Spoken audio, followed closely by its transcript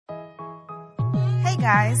Hey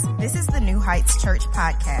guys, this is the New Heights Church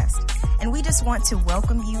podcast, and we just want to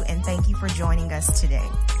welcome you and thank you for joining us today.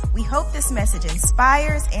 We hope this message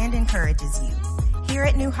inspires and encourages you. Here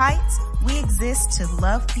at New Heights, we exist to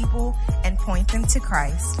love people and point them to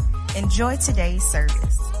Christ. Enjoy today's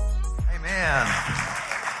service. Amen.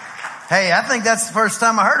 Hey, I think that's the first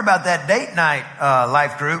time I heard about that date night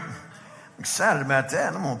life group. I'm excited about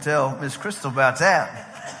that. I'm going to tell Miss Crystal about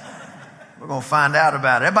that. We're going to find out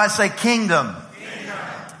about it. Everybody say kingdom.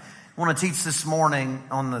 I want to teach this morning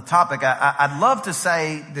on the topic. I'd love to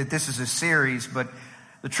say that this is a series, but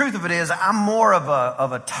the truth of it is I'm more of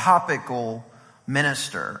a topical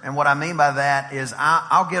minister. And what I mean by that is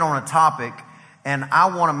I'll get on a topic and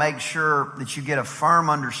I want to make sure that you get a firm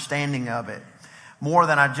understanding of it more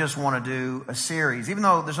than I just want to do a series. Even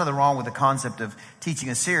though there's nothing wrong with the concept of teaching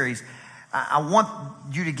a series, I want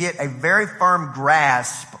you to get a very firm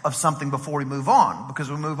grasp of something before we move on. Because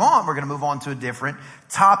when we move on, we're going to move on to a different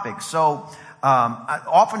topic. So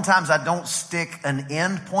oftentimes I don't stick an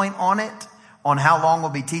end point on it, on how long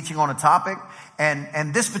we'll be teaching on a topic.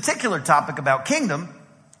 And this particular topic about kingdom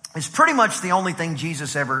is pretty much the only thing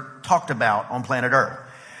Jesus ever talked about on planet Earth.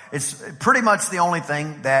 It's pretty much the only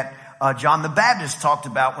thing that John the Baptist talked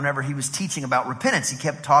about whenever he was teaching about repentance. He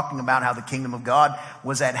kept talking about how the kingdom of God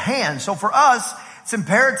was at hand. So for us, it's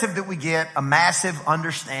imperative that we get a massive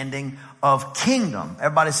understanding of kingdom.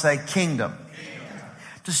 Everybody say kingdom.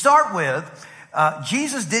 To start with,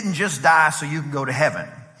 Jesus didn't just die so you can go to heaven,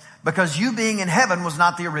 because you being in heaven was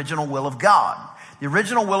not the original will of God. The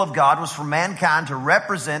original will of God was for mankind to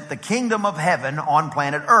represent the kingdom of heaven on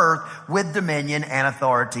planet Earth with dominion and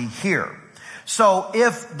authority here. So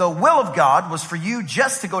if the will of God was for you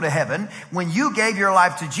just to go to heaven, when you gave your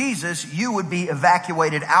life to Jesus, you would be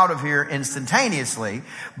evacuated out of here instantaneously.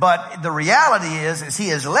 But the reality is he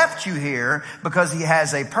has left you here because he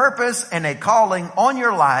has a purpose and a calling on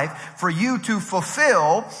your life for you to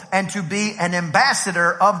fulfill and to be an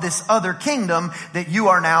ambassador of this other kingdom that you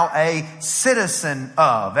are now a citizen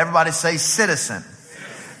of. Everybody say citizen.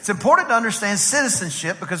 It's important to understand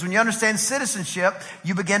citizenship, because when you understand citizenship,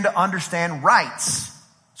 you begin to understand rights.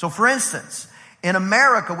 So for instance, in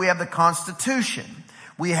America, we have the Constitution.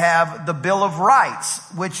 We have the Bill of Rights,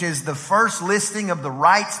 which is the first listing of the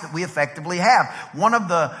rights that we effectively have. One of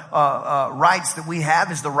the rights that we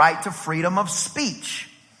have is the right to freedom of speech.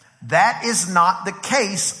 That is not the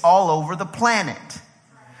case all over the planet.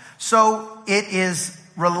 So it is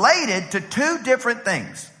related to two different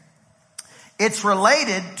things. It's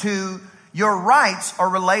related to your rights are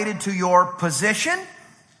related to your position,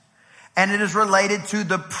 and it is related to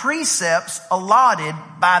the precepts allotted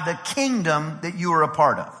by the kingdom that you are a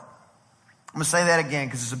part of. I'm going to say that again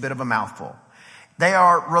because it's a bit of a mouthful. They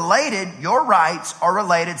are related, your rights are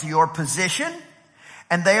related to your position,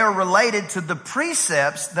 and they are related to the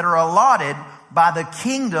precepts that are allotted by the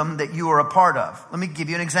kingdom that you are a part of. Let me give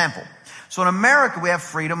you an example. So in America, we have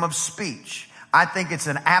freedom of speech. I think it's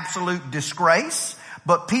an absolute disgrace,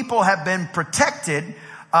 but people have been protected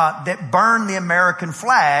that burn the American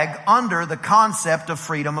flag under the concept of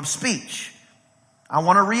freedom of speech. I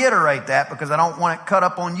want to reiterate that because I don't want it cut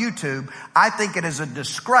up on YouTube. I think it is a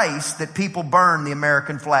disgrace that people burn the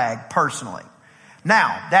American flag personally.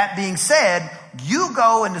 Now, that being said, you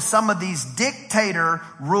go into some of these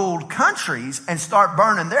dictator-ruled countries and start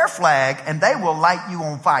burning their flag, and they will light you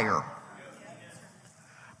on fire.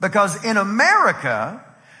 Because in America,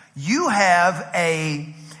 you have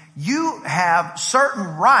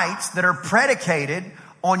certain rights that are predicated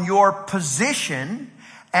on your position,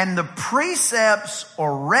 and the precepts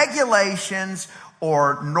or regulations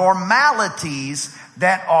or normalities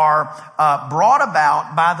that are brought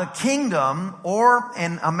about by the kingdom, or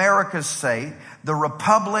in America's sake, the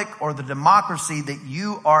republic or the democracy that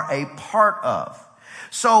you are a part of.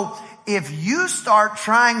 So if you start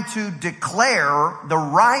trying to declare the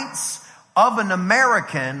rights of an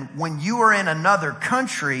American when you are in another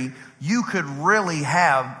country, you could really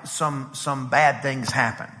have some bad things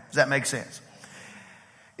happen. Does that make sense?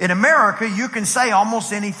 In America, you can say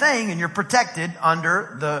almost anything and you're protected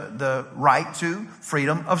under the right to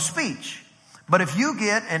freedom of speech. But if you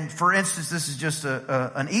get, and for instance, this is just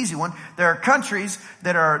an easy one, there are countries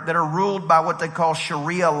that are ruled by what they call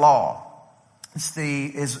Sharia law. It's the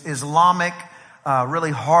Islamic,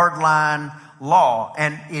 really hardline law.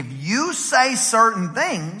 And if you say certain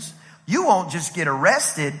things, you won't just get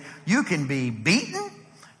arrested. You can be beaten.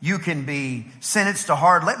 You can be sentenced to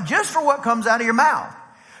hard labor just for what comes out of your mouth.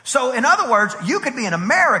 So in other words, you could be an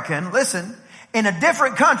American, listen, in a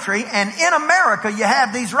different country, and in America you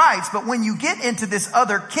have these rights, but when you get into this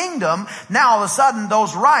other kingdom, now all of a sudden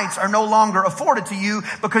those rights are no longer afforded to you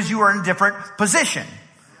because you are in a different position.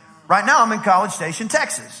 Right now I'm in College Station,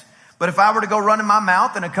 Texas. But if I were to go running my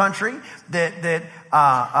mouth in a country that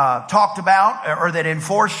talked about or that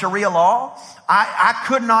enforced Sharia law, I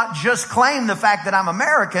could not just claim the fact that I'm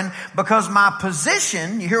American, because my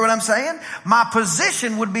position, you hear what I'm saying? My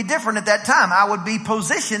position would be different at that time. I would be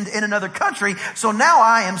positioned in another country. So now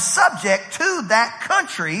I am subject to that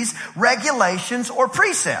country's regulations or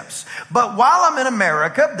precepts. But while I'm in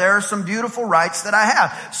America, there are some beautiful rights that I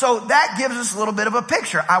have. So that gives us a little bit of a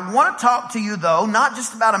picture. I want to talk to you though, not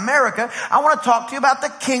just about America. I want to talk to you about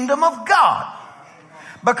the kingdom of God.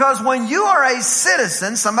 Because when you are a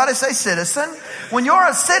citizen, somebody say citizen, when you're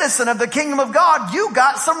a citizen of the kingdom of God, you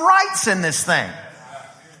got some rights in this thing.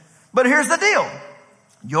 But here's the deal.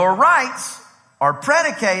 Your rights are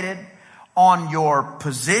predicated on your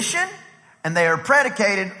position, and they are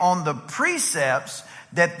predicated on the precepts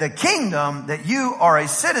that the kingdom that you are a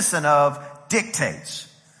citizen of dictates.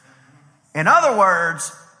 In other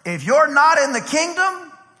words, if you're not in the kingdom,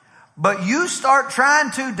 but you start trying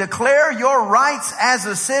to declare your rights as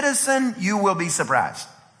a citizen, you will be surprised.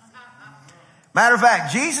 Matter of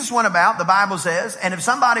fact, Jesus went about, the Bible says, and if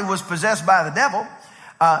somebody was possessed by the devil,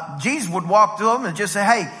 Jesus would walk to them and just say,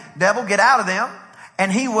 hey, devil, get out of them.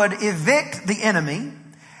 And he would evict the enemy.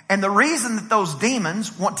 And the reason that those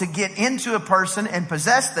demons want to get into a person and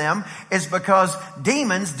possess them is because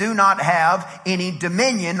demons do not have any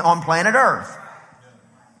dominion on planet Earth.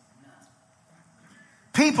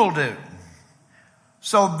 People do.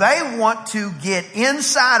 So they want to get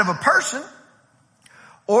inside of a person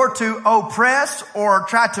or to oppress or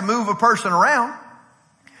try to move a person around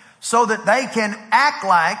so that they can act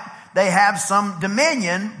like they have some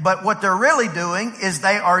dominion, but what they're really doing is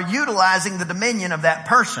they are utilizing the dominion of that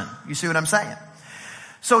person. You see what I'm saying?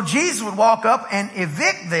 So Jesus would walk up and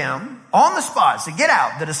evict them on the spot. So get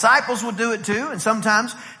out. The disciples would do it too. And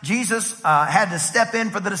sometimes Jesus had to step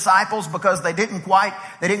in for the disciples because they didn't quite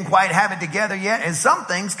have it together yet. And some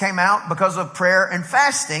things came out because of prayer and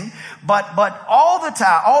fasting. But all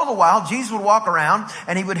the while, Jesus would walk around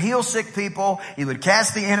and he would heal sick people. He would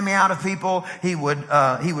cast the enemy out of people. He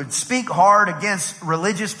would speak hard against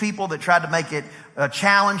religious people that tried to make it a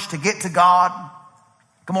challenge to get to God.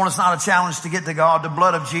 Come on, it's not a challenge to get to God. The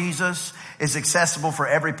blood of Jesus is accessible for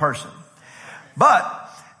every person. But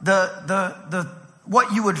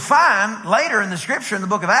what you would find later in the scripture in the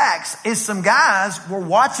book of Acts is some guys were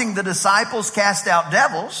watching the disciples cast out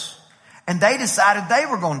devils, and they decided they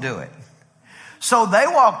were going to do it. So they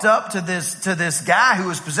walked up to this guy who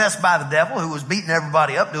was possessed by the devil, who was beating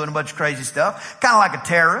everybody up, doing a bunch of crazy stuff, kind of like a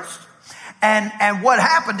terrorist. And what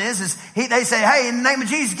happened is they say, hey, in the name of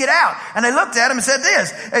Jesus, get out. And they looked at him and said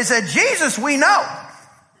this. They said, Jesus, we know.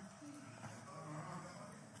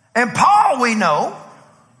 And Paul, we know.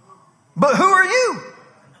 But who are you?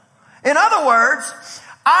 In other words,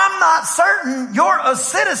 I'm not certain you're a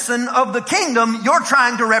citizen of the kingdom you're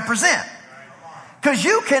trying to represent. Because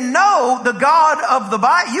you can know the God of the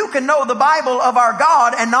Bible, you can know the Bible of our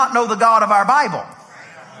God and not know the God of our Bible.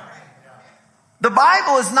 The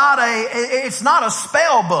Bible is it's not a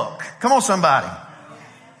spell book. Come on, somebody.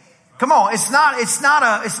 Come on. It's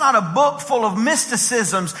not a book full of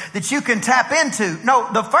mysticisms that you can tap into.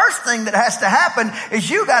 No, the first thing that has to happen is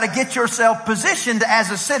you got to get yourself positioned as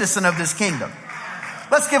a citizen of this kingdom.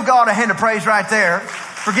 Let's give God a hand of praise right there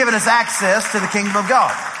for giving us access to the kingdom of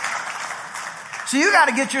God. So you got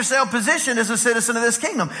to get yourself positioned as a citizen of this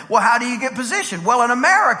kingdom. Well, how do you get positioned? Well, in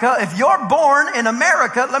America, if you're born in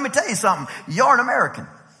America, let me tell you something. You're an American.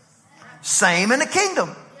 Same in the kingdom.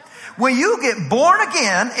 When you get born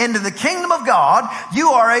again into the kingdom of God, you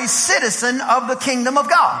are a citizen of the kingdom of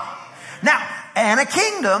God. Now, and a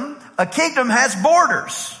kingdom has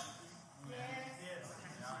borders.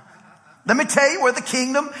 Let me tell you where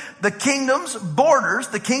the kingdom's borders,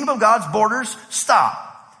 the kingdom of God's borders stop.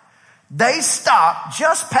 They stop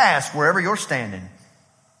just past wherever you're standing.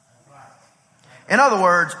 In other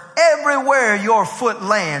words, everywhere your foot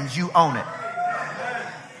lands, you own it.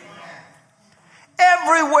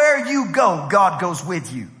 Everywhere you go, God goes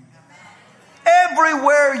with you.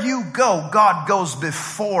 Everywhere you go, God goes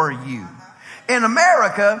before you. In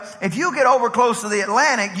America, if you get over close to the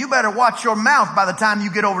Atlantic, you better watch your mouth by the time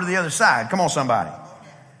you get over to the other side. Come on, somebody.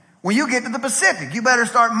 When you get to the Pacific, you better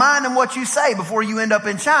start minding what you say before you end up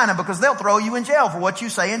in China, because they'll throw you in jail for what you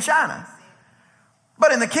say in China.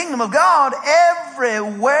 But in the kingdom of God,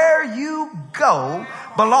 everywhere you go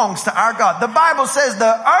belongs to our God. The Bible says the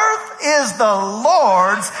earth is the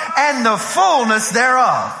Lord's and the fullness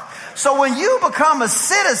thereof. So when you become a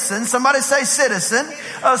citizen, somebody say citizen,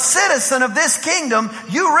 a citizen of this kingdom,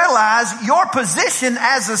 you realize your position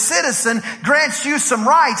as a citizen grants you some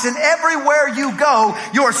rights, and everywhere you go,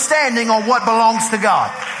 you're standing on what belongs to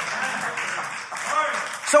God.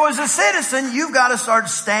 So as a citizen, you've got to start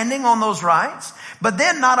standing on those rights. But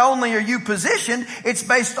then not only are you positioned, it's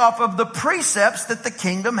based off of the precepts that the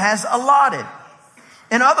kingdom has allotted.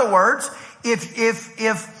 In other words,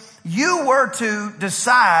 if you were to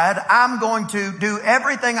decide, I'm going to do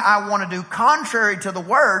everything I want to do contrary to the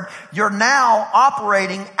word, you're now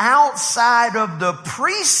operating outside of the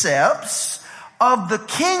precepts of the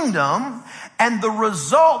kingdom, and the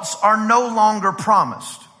results are no longer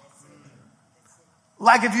promised.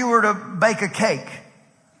 Like if you were to bake a cake.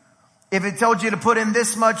 If it told you to put in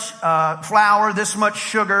this much flour, this much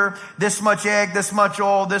sugar, this much egg, this much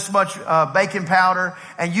oil, this much baking powder,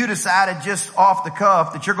 and you decided just off the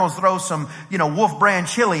cuff that you're going to throw some, Wolf brand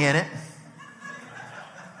chili in it.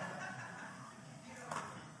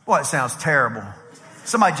 Boy, it sounds terrible.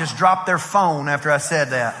 Somebody just dropped their phone after I said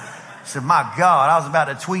that. I said, my God, I was about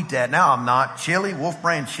to tweet that. Now I'm not. Chili, Wolf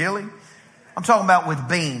brand chili. I'm talking about with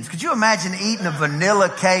beans. Could you imagine eating a vanilla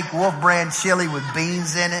cake, Wolf brand chili with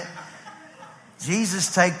beans in it?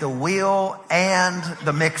 Jesus, take the wheel and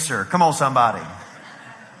the mixer. Come on, somebody.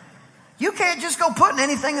 You can't just go putting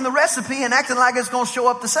anything in the recipe and acting like it's going to show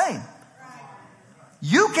up the same.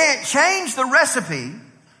 You can't change the recipe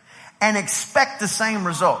and expect the same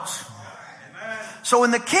results. So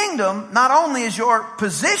in the kingdom, not only is your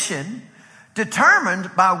position determined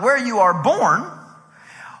by where you are born,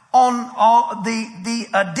 on the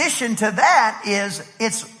addition to that is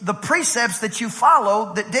it's the precepts that you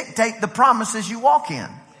follow that dictate the promises you walk in.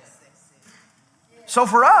 So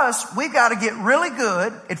for us, we've got to get really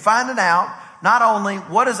good at finding out not only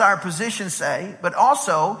what does our position say, but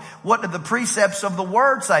also what do the precepts of the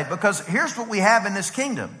word say? Because here's what we have in this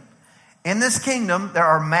kingdom. In this kingdom, there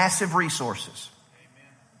are massive resources.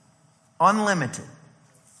 Unlimited.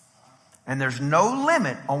 And there's no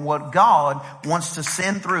limit on what God wants to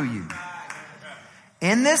send through you.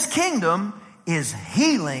 In this kingdom is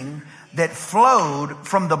healing that flowed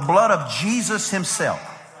from the blood of Jesus himself.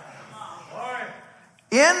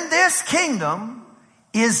 In this kingdom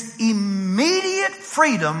is immediate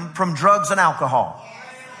freedom from drugs and alcohol.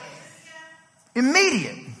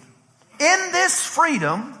 Immediate. In this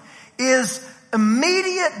freedom is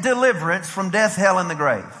immediate deliverance from death, hell, and the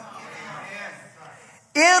grave.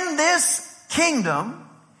 In this kingdom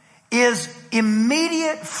is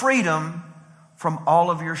immediate freedom from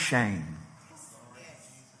all of your shame.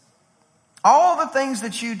 All the things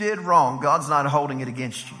that you did wrong, God's not holding it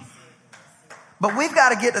against you. But we've got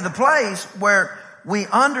to get to the place where we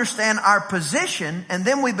understand our position, and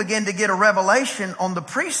then we begin to get a revelation on the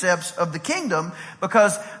precepts of the kingdom,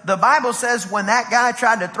 because the Bible says when that guy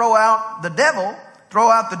tried to throw out the devil, throw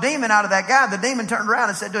out the demon out of that guy, the demon turned around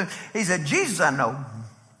and said to him, he said, Jesus I know,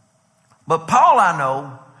 but Paul I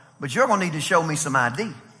know, but you're going to need to show me some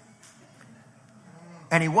ID.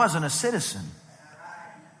 And he wasn't a citizen.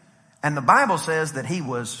 And the Bible says that he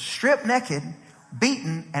was stripped naked,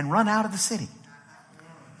 beaten, and run out of the city.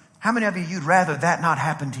 How many of you'd rather that not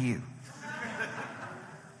happen to you?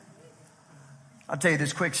 I'll tell you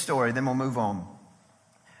this quick story, then we'll move on.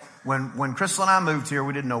 When Crystal and I moved here,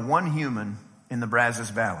 we didn't know one human in the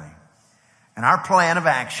Brazos Valley. And our plan of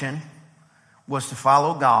action was to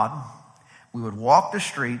follow God. We would walk the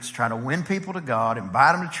streets, try to win people to God,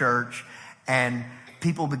 invite them to church, and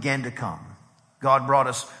people began to come. God brought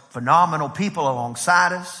us phenomenal people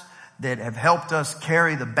alongside us that have helped us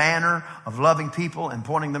carry the banner of loving people and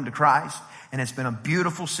pointing them to Christ. And it's been a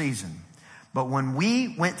beautiful season. But when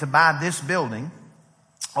we went to buy this building,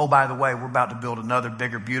 oh, by the way, we're about to build another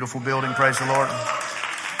bigger, beautiful building, praise the Lord.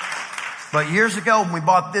 But years ago when we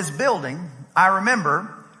bought this building, I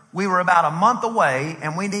remember we were about a month away,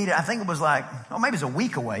 and we needed, I think it was like, maybe it was a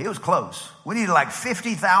week away. It was close. We needed like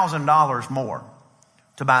 $50,000 more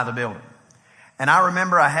to buy the building. And I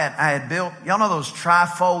remember I had built, y'all know those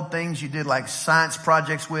trifold things you did like science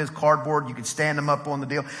projects with, cardboard, you could stand them up on the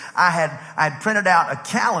deal. I had printed out a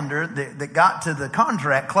calendar that got to the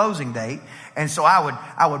contract closing date. And so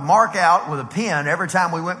I would mark out with a pen every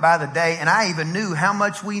time we went by the day, and I even knew how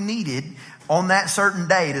much we needed on that certain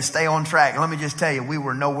day to stay on track. And let me just tell you, we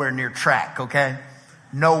were nowhere near track, okay?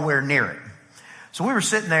 Nowhere near it. So we were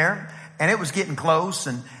sitting there, and it was getting close,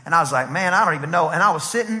 and I was like, man, I don't even know. And I was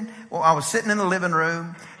sitting in the living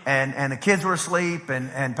room, and the kids were asleep,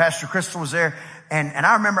 and Pastor Crystal was there, and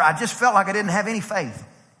I remember I just felt like I didn't have any faith.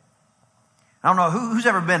 I don't know who's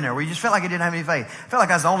ever been there where you just felt like you didn't have any faith. I felt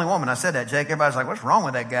like I was the only woman. I said that, Jake. Everybody's like, what's wrong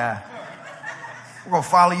with that guy? We're going to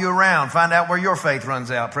follow you around, find out where your faith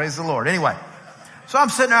runs out. Praise the Lord. Anyway, so I'm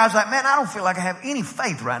sitting there. I was like, man, I don't feel like I have any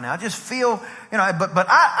faith right now. I just feel, but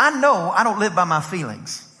I know I don't live by my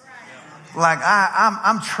feelings. Like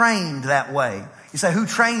I'm trained that way. You say, who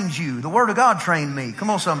trains you? The Word of God trained me. Come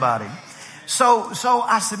on, somebody. So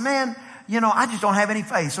I said, man, I just don't have any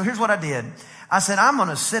faith. So here's what I did. I said, I'm going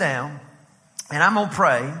to sit down and I'm going to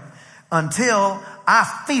pray until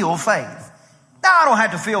I feel faith. Now, I don't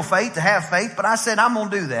have to feel faith to have faith, but I said, I'm going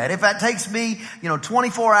to do that. If that takes me,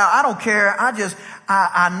 24 hours, I don't care.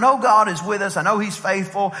 I know God is with us. I know He's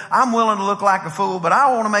faithful. I'm willing to look like a fool, but I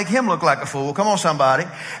don't want to make Him look like a fool. Come on, somebody.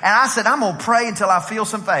 And I said, I'm going to pray until I feel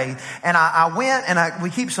some faith. And I went and we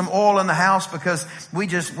keep some oil in the house because we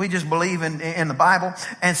just believe in the Bible.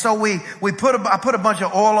 And so I put a bunch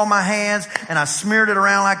of oil on my hands and I smeared it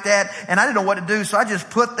around like that. And I didn't know what to do. So I just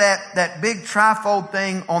put that big trifold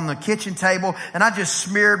thing on the kitchen table and I just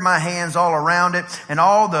smeared my hands all around it, and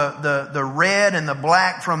all the red and the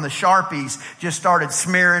black from the Sharpies just started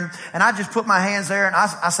smearing. And I just put my hands there and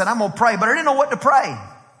I said, I'm going to pray, but I didn't know what to pray.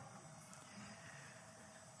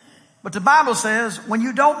 But the Bible says when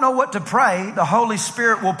you don't know what to pray, the Holy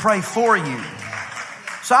Spirit will pray for you.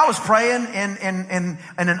 So I was praying in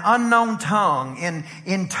an unknown tongue,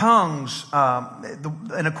 in tongues,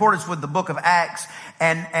 in accordance with the book of Acts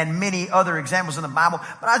and many other examples in the Bible.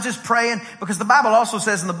 But I was just praying because the Bible also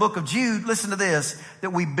says in the book of Jude, listen to this,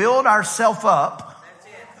 that we build ourselves up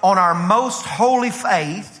on our most holy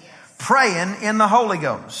faith, praying in the Holy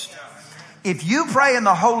Ghost. If you pray in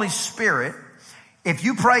the Holy Spirit, if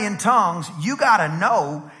you pray in tongues, you got to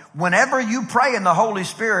know whenever you pray in the Holy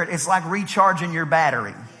Spirit, it's like recharging your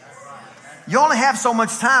battery. You only have so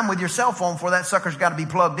much time with your cell phone before that sucker's got to be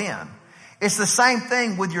plugged in. It's the same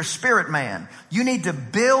thing with your spirit, man. You need to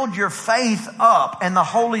build your faith up, and the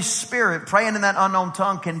Holy Spirit, praying in that unknown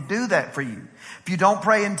tongue, can do that for you. If you don't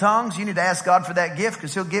pray in tongues, you need to ask God for that gift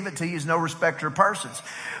because He'll give it to you as no respecter of persons.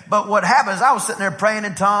 But what happens, I was sitting there praying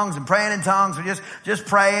in tongues and just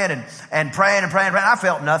praying and praying. I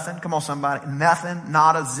felt nothing. Come on, somebody. Nothing.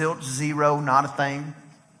 Not a zilch, zero, not a thing.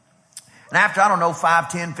 And after,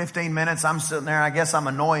 5, 10, 15 minutes, I'm sitting there. I guess I'm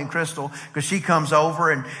annoying Crystal because she comes over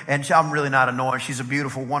and I'm really not annoying. She's a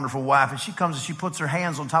beautiful, wonderful wife. And she comes and she puts her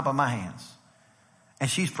hands on top of my hands. And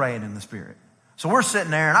she's praying in the Spirit. So we're sitting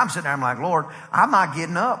there and I'm sitting there. I'm like, Lord, I'm not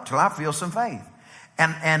getting up till I feel some faith.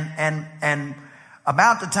 And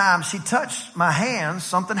about the time she touched my hands,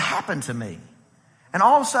 something happened to me. And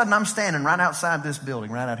all of a sudden I'm standing right outside this building,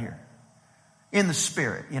 right out here. In the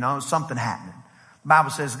Spirit, something happening. The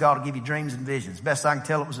Bible says God will give you dreams and visions. Best I can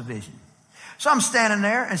tell, it was a vision. So I'm standing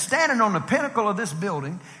there and standing on the pinnacle of this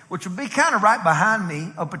building, which would be kind of right behind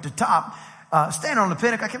me up at the top, standing on the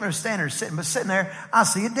pinnacle. I can't remember standing or sitting, but sitting there, I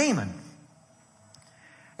see a demon.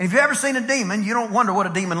 And if you've ever seen a demon, you don't wonder what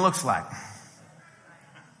a demon looks like.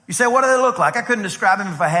 You say, what do they look like? I couldn't describe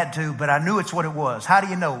him if I had to, but I knew it's what it was. How do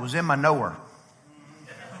you know? It was in my knower.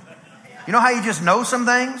 You know how you just know some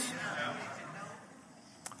things?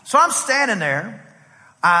 So I'm standing there.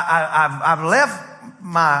 I've left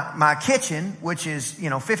my kitchen, which is,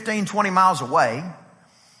 15, 20 miles away.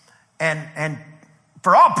 And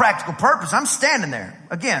for all practical purpose, I'm standing there.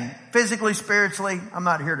 Again, physically, spiritually, I'm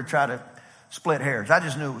not here to try to split hairs. I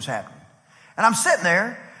just knew it was happening. And I'm sitting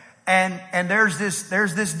there and there's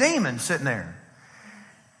this demon sitting there.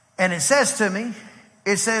 And it says to me,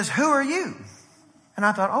 who are you? And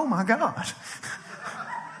I thought, oh my God.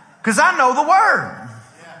 Because I know the word.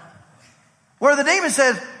 Where the demon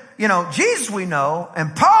says, Jesus we know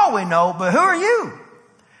and Paul we know, but who are you?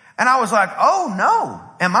 And I was like, oh no,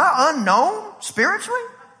 am I unknown spiritually?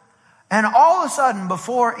 And all of a sudden,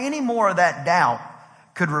 before any more of that doubt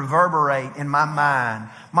could reverberate in my mind,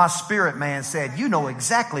 my spirit man said, you know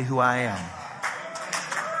exactly who I am.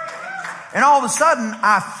 And all of a sudden,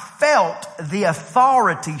 I felt the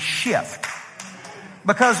authority shift.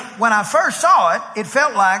 Because when I first saw it, it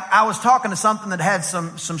felt like I was talking to something that had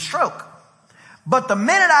some stroke. But the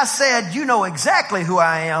minute I said, you know exactly who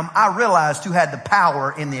I am, I realized who had the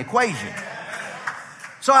power in the equation.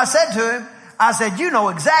 So I said to him, you know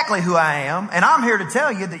exactly who I am, and I'm here to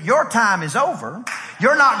tell you that your time is over.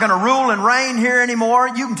 You're not going to rule and reign here anymore.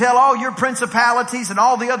 You can tell all your principalities and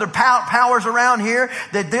all the other powers around here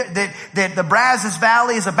that the Brazos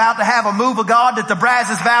Valley is about to have a move of God that the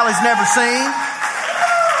Brazos Valley's never seen.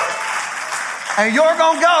 And you're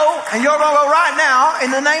going to go, and you're going to go right now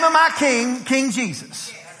in the name of my King, King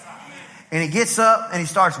Jesus. And he gets up and he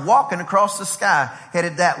starts walking across the sky,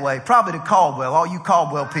 headed that way, probably to Caldwell, all you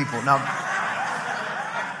Caldwell people. Now,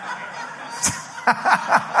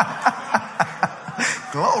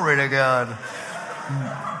 glory to God.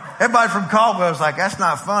 Everybody from Caldwell was like, that's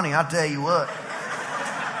not funny. I'll tell you what.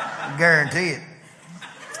 I guarantee it.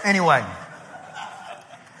 Anyway,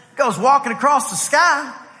 goes walking across the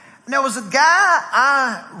sky. And there was a guy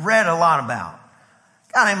I read a lot about.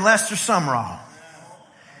 A guy named Lester Sumrall.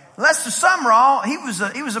 Lester Sumrall,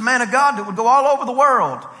 he was a man of God that would go all over the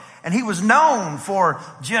world. And he was known for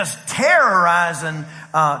just terrorizing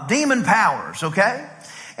demon powers, okay?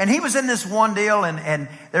 And he was in this one deal, and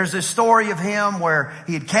there's this story of him where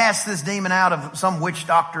he had cast this demon out of some witch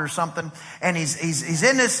doctor or something. And he's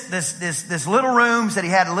in this little room. He said he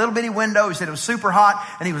had a little bitty window. He said it was super hot,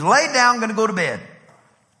 and he was laid down, going to go to bed.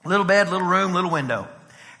 Little bed, little room, little window.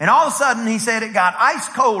 And all of a sudden, he said it got ice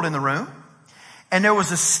cold in the room, and there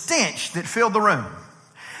was a stench that filled the room.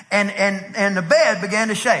 And the bed began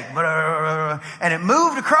to shake. And it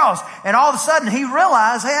moved across. And all of a sudden he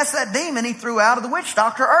realized, hey, that's that demon he threw out of the witch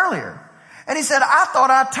doctor earlier. And he said, I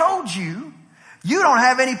thought I told you, you don't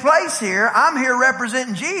have any place here. I'm here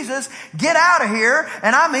representing Jesus. Get out of here.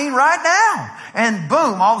 And I mean right now. And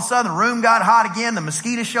boom, all of a sudden the room got hot again. The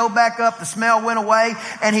mosquitoes showed back up. The smell went away.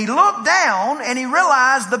 And he looked down and he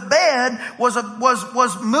realized the bed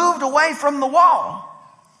was moved away from the wall.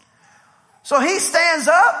 So he stands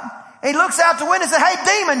up, he looks out the window and says, hey,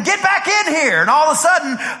 demon, get back in here. And all of a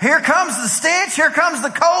sudden, here comes the stench, here comes the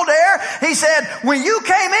cold air. He said, when you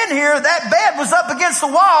came in here, that bed was up against the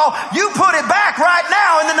wall. You put it back right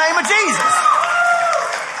now in the name of Jesus.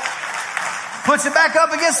 Puts it back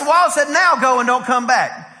up against the wall, said, now go and don't come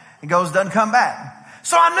back. He goes, doesn't come back.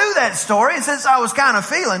 So I knew that story, and since I was kind of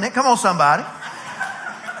feeling it, come on somebody.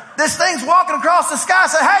 This thing's walking across the sky, I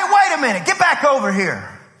said, hey, wait a minute, get back over here.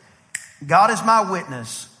 God is my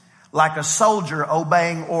witness. Like a soldier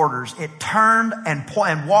obeying orders, it turned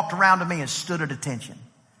and walked around to me and stood at attention.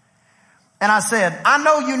 And I said, I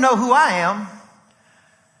know you know who I am,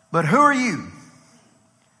 but who are you?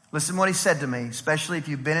 Listen to what he said to me, especially if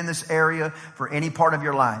you've been in this area for any part of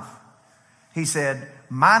your life. He said,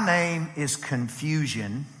 my name is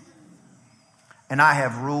Confusion, and I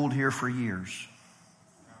have ruled here for years.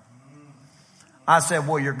 I said,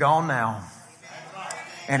 well, you're gone now.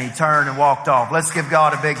 And he turned and walked off. Let's give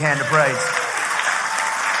God a big hand of praise.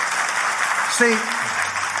 See,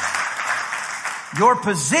 your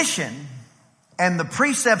position and the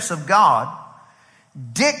precepts of God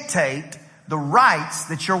dictate the rights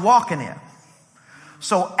that you're walking in.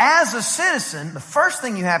 So as a citizen, the first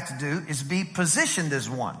thing you have to do is be positioned as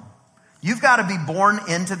one. You've got to be born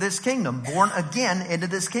into this kingdom, born again into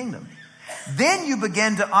this kingdom. Then you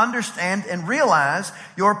begin to understand and realize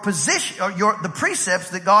your position, or the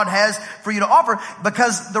precepts that God has for you to offer.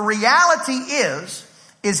 Because the reality is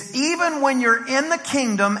even when you're in the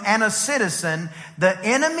kingdom and a citizen, the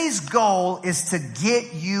enemy's goal is to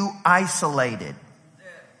get you isolated.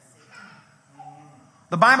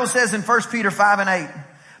 The Bible says in 1 Peter 5:8,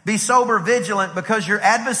 be sober, vigilant, because your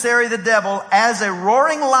adversary, the devil, as a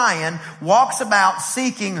roaring lion, walks about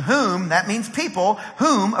seeking whom, that means people,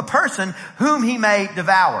 whom, a person, whom he may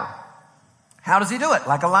devour. How does he do it?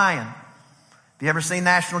 Like a lion. Have you ever seen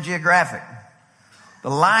National Geographic? The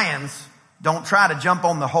lions don't try to jump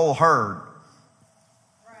on the whole herd.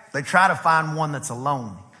 They try to find one that's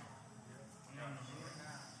alone.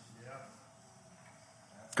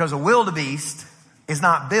 Because a wildebeest is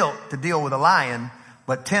not built to deal with a lion,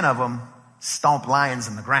 but 10 of them stomp lions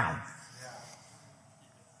in the ground.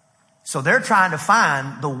 So they're trying to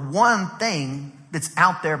find the one thing that's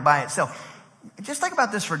out there by itself. Just think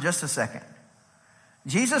about this for just a second.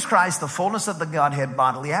 Jesus Christ, the fullness of the Godhead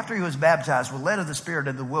bodily, after he was baptized, was led of the Spirit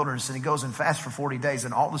into the wilderness, and he goes and fasts for 40 days,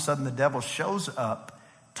 and all of a sudden the devil shows up,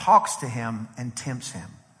 talks to him, and tempts him.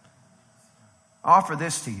 I offer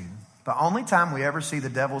this to you. The only time we ever see the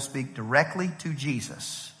devil speak directly to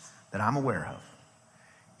Jesus that I'm aware of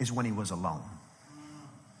is when he was alone.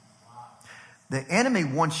 The enemy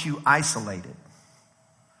wants you isolated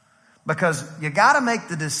because you got to make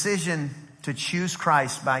the decision to choose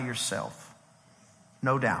Christ by yourself.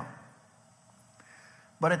 No doubt.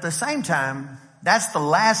 But at the same time, that's the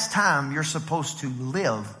last time you're supposed to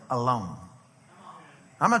live alone.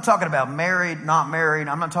 I'm not talking about married, not married.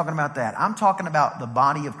 I'm not talking about that. I'm talking about the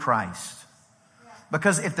body of Christ.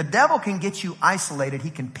 Because if the devil can get you isolated, he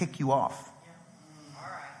can pick you off.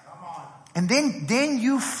 And then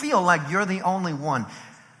you feel like you're the only one.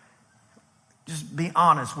 Just be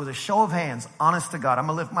honest with a show of hands, honest to God. I'm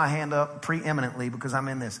going to lift my hand up preeminently because I'm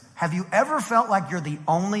in this. Have you ever felt like you're the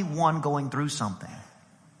only one going through something?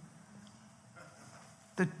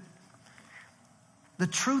 The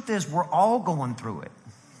truth is we're all going through it.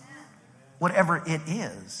 Whatever it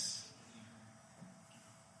is.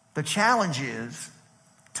 The challenge is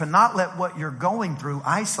to not let what you're going through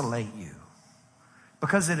isolate you.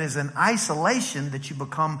 Because it is in isolation that you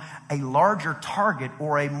become a larger target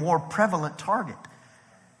or a more prevalent target.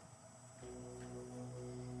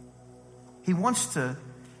 He wants to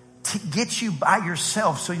get you by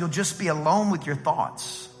yourself so you'll just be alone with your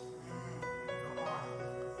thoughts.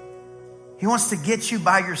 He wants to get you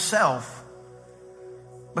by yourself,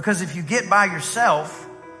 because if you get by yourself,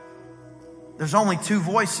 there's only two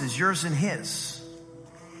voices, yours and his.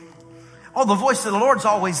 Oh, the voice of the Lord's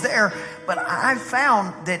always there, but I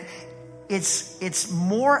found that it's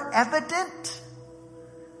more evident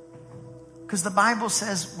because the Bible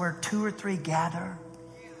says where 2 or 3 gather,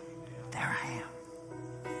 there I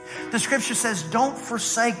am. The scripture says, don't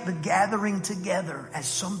forsake the gathering together as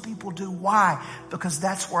some people do. Why? Because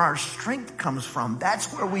that's where our strength comes from.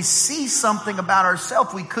 That's where we see something about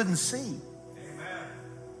ourselves we couldn't see. Amen.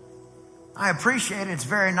 I appreciate it. It's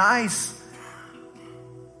very nice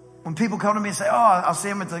when people come to me and say, oh, I'll see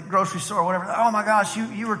them at the grocery store or whatever. Oh my gosh,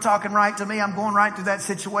 you were talking right to me. I'm going right through that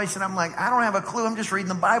situation. I'm like, I don't have a clue. I'm just reading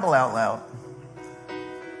the Bible out loud.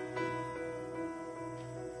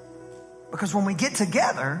 Because when we get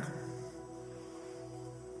together,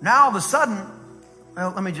 now all of a sudden,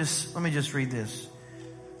 well, let me just read this.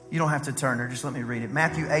 You don't have to turn there. Just let me read it.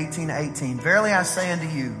 Matthew 18:18. Verily I say unto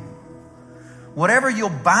you, whatever you'll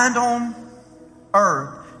bind on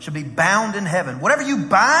earth shall be bound in heaven. Whatever you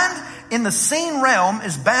bind in the seen realm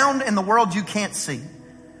is bound in the world you can't see.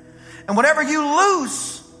 And whatever you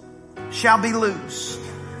loose shall be loosed.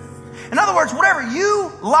 In other words, whatever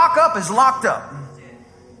you lock up is locked up.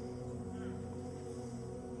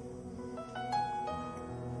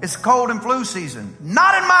 It's cold and flu season.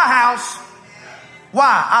 Not in my house.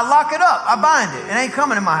 Why? I lock it up. I bind it. It ain't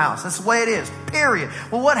coming in my house. That's the way it is. Period.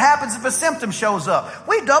 Well, what happens if a symptom shows up?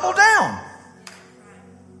 We double down.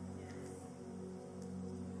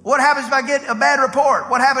 What happens if I get a bad report?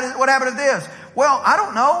 What happened if this? Well, I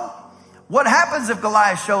don't know. What happens if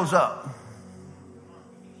Goliath shows up?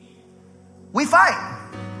 We fight.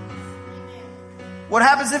 What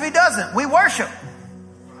happens if he doesn't? We worship.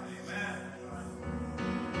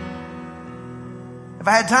 If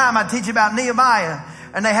I had time, I'd teach about Nehemiah.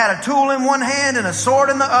 And they had a tool in one hand and a sword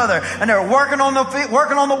in the other. And they were working on the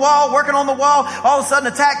wall. All of a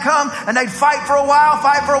sudden, attack come, and they'd fight for a while.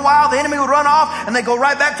 The enemy would run off, and they'd go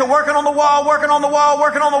right back to working on the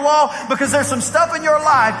wall. Because there's some stuff in your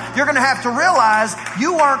life you're going to have to realize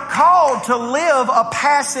you aren't called to live a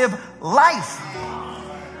passive life.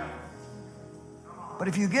 But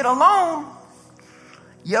if you get alone,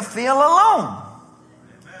 you feel alone.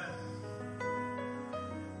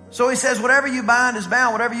 So he says, whatever you bind is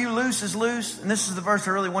bound, whatever you loose is loose. And this is the verse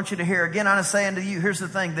I really want you to hear. Again, I say unto you, here's the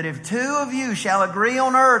thing, that if 2 of you shall agree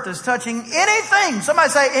on earth as touching anything, somebody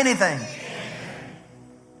say anything.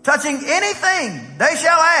 Touching anything they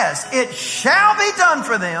shall ask, it shall be done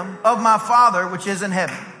for them of my Father which is in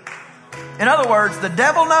heaven. In other words, the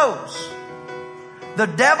devil knows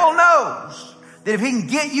that if he can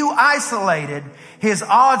get you isolated, his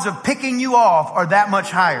odds of picking you off are that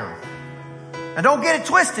much higher. And don't get it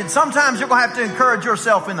twisted. Sometimes you're going to have to encourage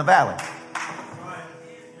yourself in the valley.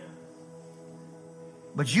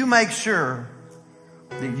 But you make sure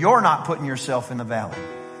that you're not putting yourself in the valley.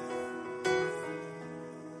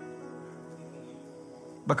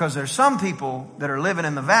 Because there's some people that are living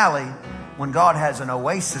in the valley when God has an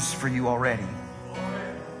oasis for you already.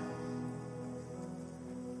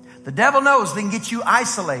 The devil knows they can get you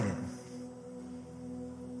isolated.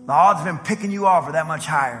 The odds of him picking you off are that much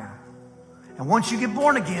higher. And once you get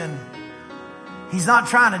born again, he's not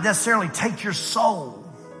trying to necessarily take your soul.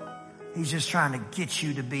 He's just trying to get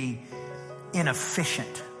you to be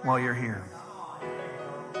inefficient while you're here.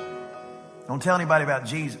 Don't tell anybody about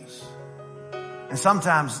Jesus. And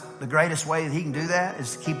sometimes the greatest way that he can do that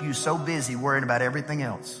is to keep you so busy worrying about everything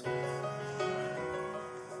else.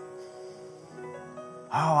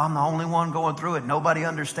 Oh, I'm the only one going through it. Nobody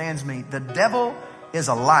understands me. The devil is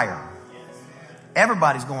a liar.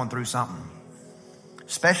 Everybody's going through something.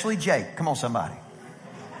 Especially Jake. Come on, somebody.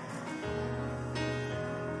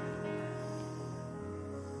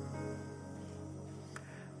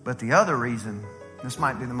 But the other reason, this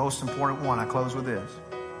might be the most important one, I close with this,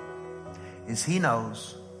 is he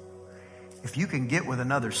knows if you can get with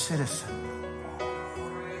another citizen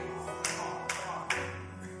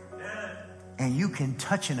and you can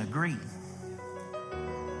touch and agree,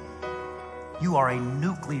 you are a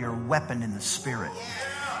nuclear weapon in the spirit.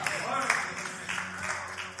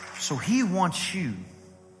 So he wants you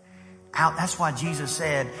out. That's why Jesus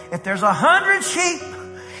said, if there's 100 sheep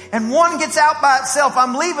and one gets out by itself,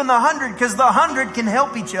 I'm leaving the 100 because the 100 can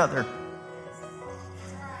help each other.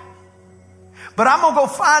 But I'm going to go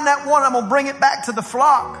find that one. I'm going to bring it back to the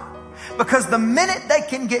flock. Because the minute they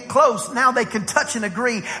can get close, now they can touch and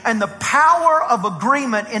agree. And the power of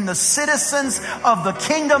agreement in the citizens of the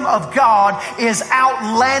kingdom of God is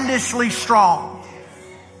outlandishly strong.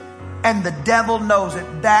 And the devil knows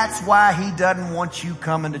it. That's why he doesn't want you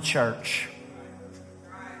coming to church.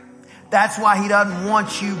 That's why he doesn't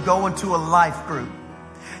want you going to a life group.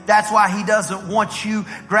 That's why he doesn't want you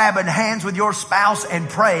grabbing hands with your spouse and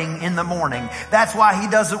praying in the morning. That's why he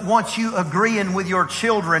doesn't want you agreeing with your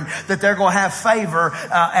children that they're going to have favor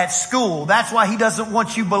at school. That's why he doesn't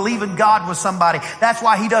want you believing God with somebody. That's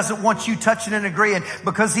why he doesn't want you touching and agreeing,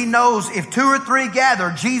 because he knows if 2 or 3 gather,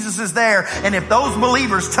 Jesus is there. And if those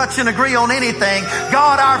believers touch and agree on anything,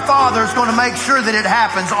 God our Father is going to make sure that it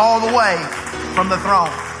happens all the way from the throne.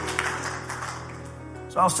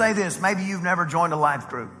 So I'll say this. Maybe you've never joined a life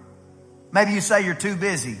group. Maybe you say you're too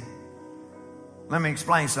busy. Let me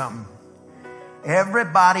explain something.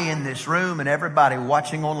 Everybody in this room and everybody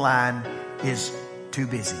watching online is too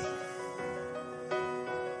busy.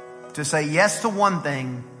 To say yes to one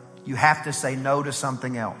thing, you have to say no to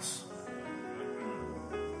something else.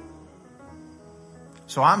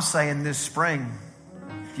 So I'm saying this spring,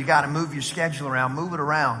 if you got to move your schedule around, move it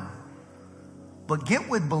around. But get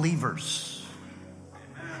with believers.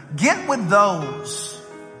 Get with those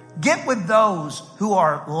who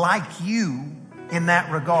are like you in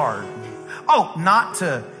that regard. Oh, not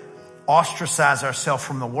to ostracize ourselves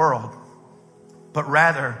from the world, but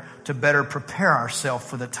rather to better prepare ourselves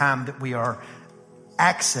for the time that we are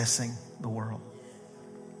accessing the world.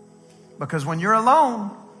 Because when you're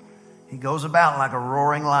alone, he goes about like a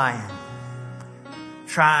roaring lion,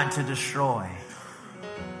 trying to destroy.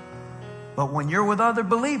 But when you're with other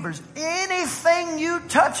believers, anything you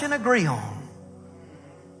touch and agree on,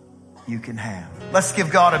 you can have. Let's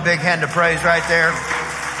give God a big hand of praise right there.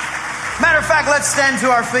 Matter of fact, let's stand to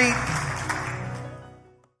our feet.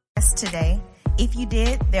 Today, if you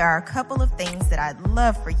did, there are a couple of things that I'd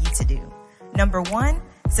love for you to do. Number 1,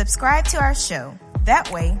 subscribe to our show. That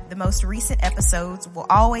way, the most recent episodes will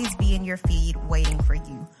always be in your feed waiting for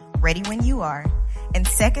you, ready when you are. And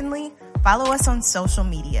secondly, follow us on social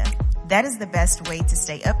media. That is the best way to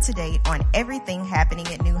stay up to date on everything happening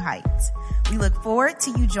at New Heights. We look forward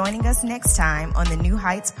to you joining us next time on the New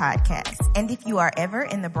Heights podcast. And if you are ever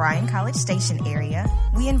in the Bryan College Station area,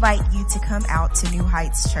 we invite you to come out to New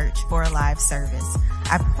Heights Church for a live service.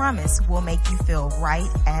 I promise we'll make you feel right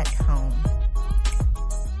at home.